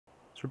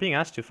So we're being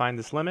asked to find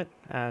this limit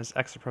as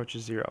x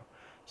approaches 0.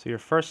 So your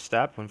first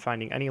step when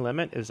finding any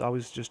limit is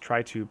always just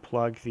try to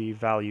plug the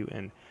value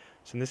in.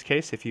 So in this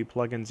case, if you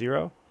plug in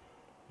 0,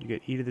 you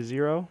get e to the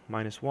 0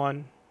 minus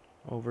 1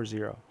 over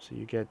 0. So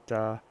you get,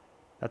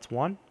 that's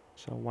 1.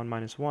 So 1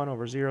 minus 1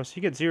 over 0. So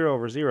you get 0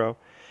 over 0.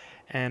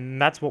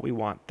 And that's what we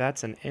want.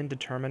 That's an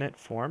indeterminate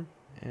form.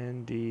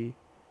 Indeterminate,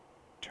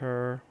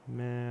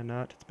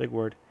 it's a big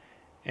word.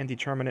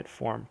 Indeterminate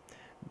form.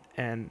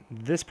 And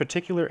this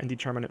particular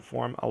indeterminate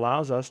form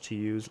allows us to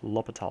use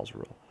L'Hopital's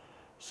rule.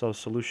 So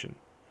solution.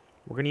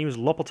 We're going to use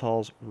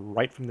L'Hopital's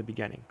right from the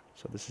beginning.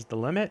 So this is the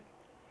limit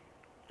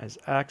as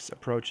x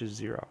approaches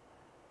 0.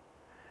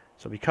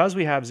 So because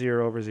we have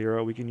 0 over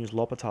 0, we can use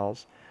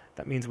L'Hopital's.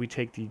 That means we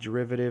take the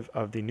derivative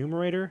of the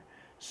numerator.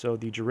 So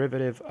the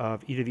derivative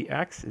of e to the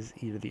x is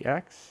e to the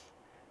x.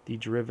 The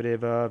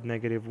derivative of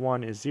negative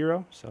 1 is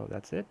 0, so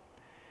that's it.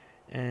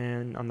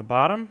 And on the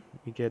bottom,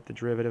 we get the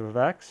derivative of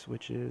x,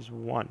 which is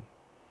 1.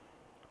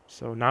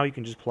 So now you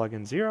can just plug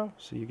in 0,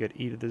 so you get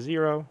e to the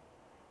 0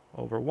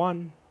 over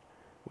 1,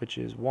 which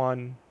is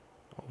 1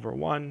 over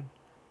 1,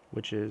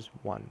 which is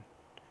 1.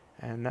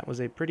 And that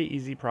was a pretty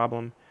easy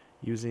problem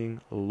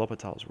using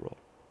L'Hopital's rule.